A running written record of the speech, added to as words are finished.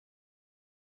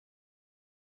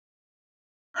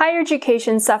Higher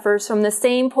education suffers from the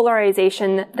same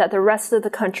polarization that the rest of the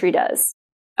country does.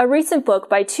 A recent book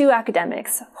by two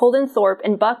academics, Holden Thorpe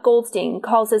and Buck Goldstein,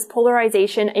 calls this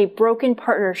polarization a broken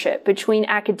partnership between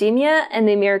academia and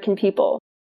the American people.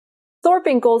 Thorpe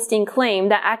and Goldstein claim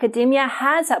that academia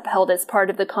has upheld its part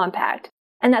of the compact,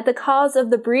 and that the cause of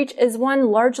the breach is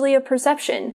one largely of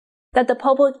perception, that the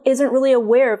public isn't really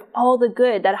aware of all the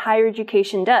good that higher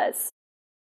education does.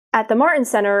 At the Martin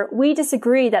Center, we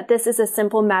disagree that this is a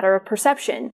simple matter of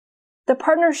perception. The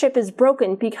partnership is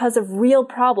broken because of real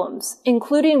problems,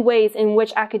 including ways in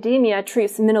which academia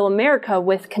treats Middle America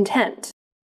with contempt.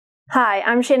 Hi,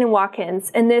 I'm Shannon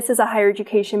Watkins, and this is a Higher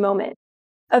Education Moment,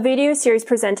 a video series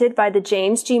presented by the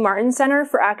James G. Martin Center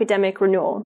for Academic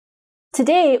Renewal.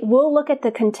 Today, we'll look at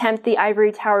the contempt the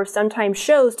ivory tower sometimes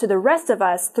shows to the rest of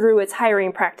us through its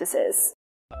hiring practices.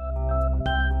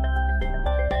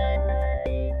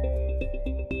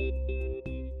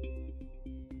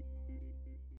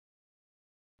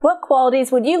 What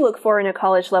qualities would you look for in a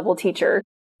college-level teacher?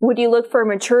 Would you look for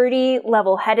maturity,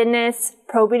 level-headedness,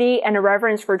 probity, and a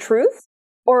reverence for truth?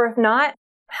 Or if not,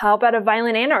 how about a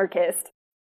violent anarchist?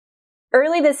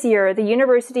 Early this year, the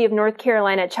University of North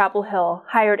Carolina at Chapel Hill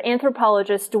hired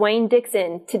anthropologist Dwayne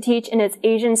Dixon to teach in its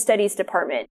Asian Studies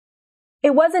department.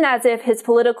 It wasn't as if his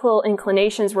political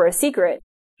inclinations were a secret.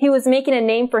 He was making a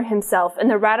name for himself in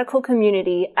the radical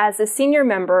community as a senior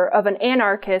member of an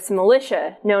anarchist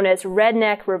militia known as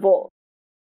Redneck Revolt.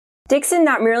 Dixon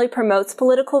not merely promotes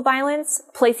political violence,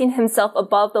 placing himself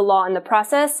above the law in the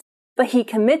process, but he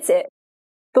commits it.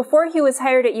 Before he was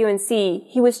hired at UNC,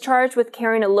 he was charged with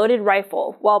carrying a loaded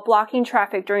rifle while blocking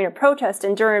traffic during a protest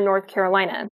in Durham, North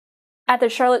Carolina. At the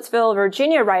Charlottesville,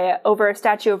 Virginia riot over a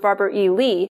statue of Robert E.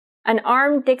 Lee, an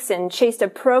armed Dixon chased a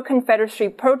pro-Confederacy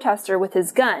protester with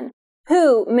his gun,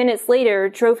 who, minutes later,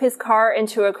 drove his car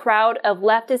into a crowd of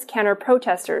leftist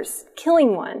counter-protesters,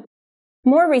 killing one.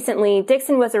 More recently,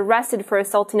 Dixon was arrested for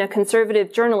assaulting a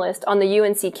conservative journalist on the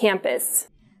UNC campus.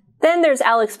 Then there's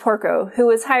Alex Porco, who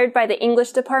was hired by the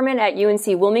English department at UNC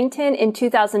Wilmington in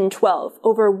 2012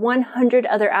 over 100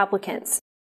 other applicants.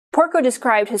 Porco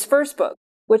described his first book,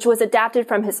 which was adapted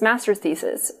from his master's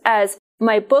thesis, as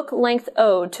my book-length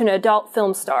ode to an adult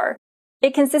film star.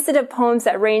 It consisted of poems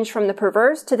that ranged from the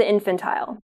perverse to the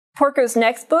infantile. Porco's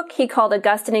next book he called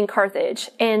Augustine in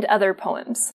Carthage, and other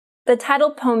poems. The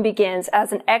title poem begins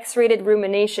as an X-rated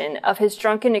rumination of his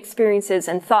drunken experiences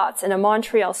and thoughts in a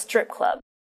Montreal strip club.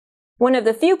 One of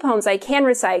the few poems I can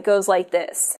recite goes like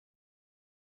this.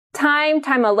 Time,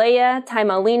 Alea,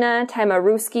 Alina,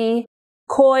 Ruski,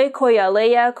 Koi,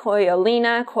 Alea,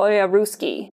 Alina,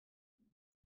 Ruski.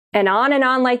 And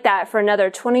on like that for another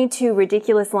 22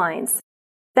 ridiculous lines.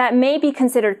 That may be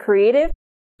considered creative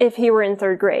if he were in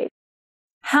third grade.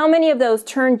 How many of those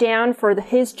turned down for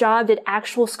his job did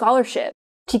actual scholarship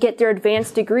to get their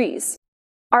advanced degrees?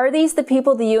 Are these the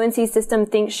people the UNC system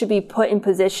thinks should be put in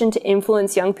position to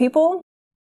influence young people?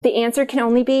 The answer can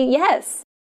only be yes.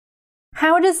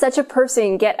 How does such a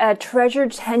person get a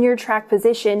treasured tenure-track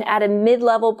position at a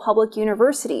mid-level public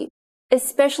university,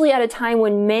 especially at a time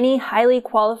when many highly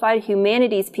qualified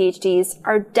humanities PhDs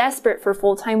are desperate for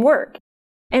full-time work?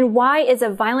 And why is a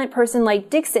violent person like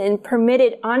Dixon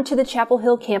permitted onto the Chapel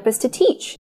Hill campus to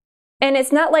teach? And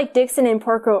it's not like Dixon and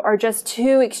Porco are just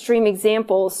two extreme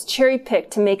examples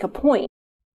cherry-picked to make a point.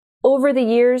 Over the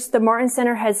years, the Martin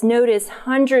Center has noticed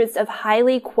hundreds of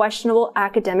highly questionable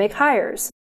academic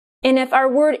hires. And if our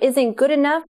word isn't good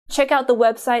enough, check out the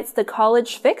websites The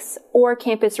College Fix or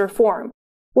Campus Reform,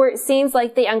 where it seems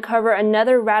like they uncover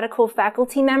another radical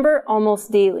faculty member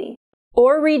almost daily.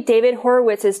 Or read David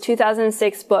Horowitz's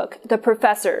 2006 book, The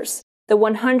Professors, the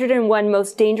 101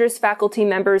 Most Dangerous Faculty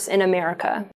Members in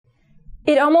America.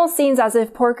 It almost seems as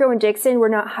if Porco and Dixon were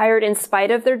not hired in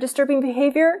spite of their disturbing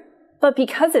behavior, but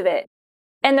because of it.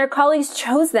 And their colleagues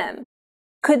chose them.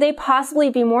 Could they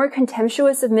possibly be more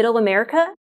contemptuous of Middle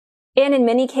America? And in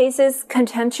many cases,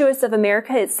 contemptuous of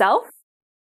America itself?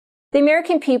 The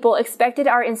American people expected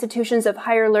our institutions of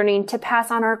higher learning to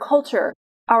pass on our culture,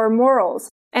 our morals,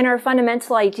 and our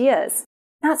fundamental ideas,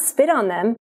 not spit on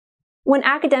them. When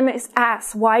academics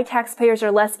ask why taxpayers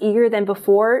are less eager than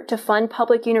before to fund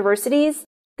public universities,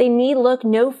 they need look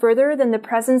no further than the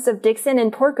presence of Dixon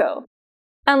and Porco.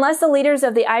 Unless the leaders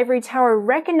of the ivory tower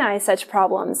recognize such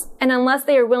problems, and unless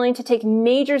they are willing to take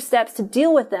major steps to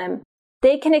deal with them,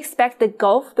 they can expect the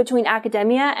gulf between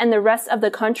academia and the rest of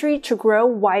the country to grow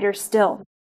wider still.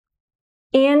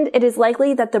 And it is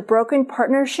likely that the broken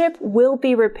partnership will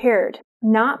be repaired,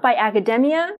 not by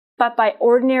academia, but by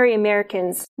ordinary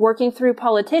Americans working through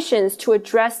politicians to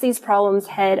address these problems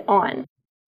head on.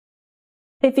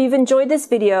 If you've enjoyed this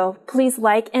video, please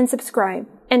like and subscribe.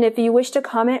 And if you wish to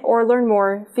comment or learn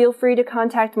more, feel free to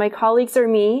contact my colleagues or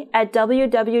me at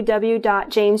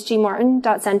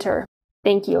www.jamesgmartin.center.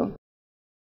 Thank you.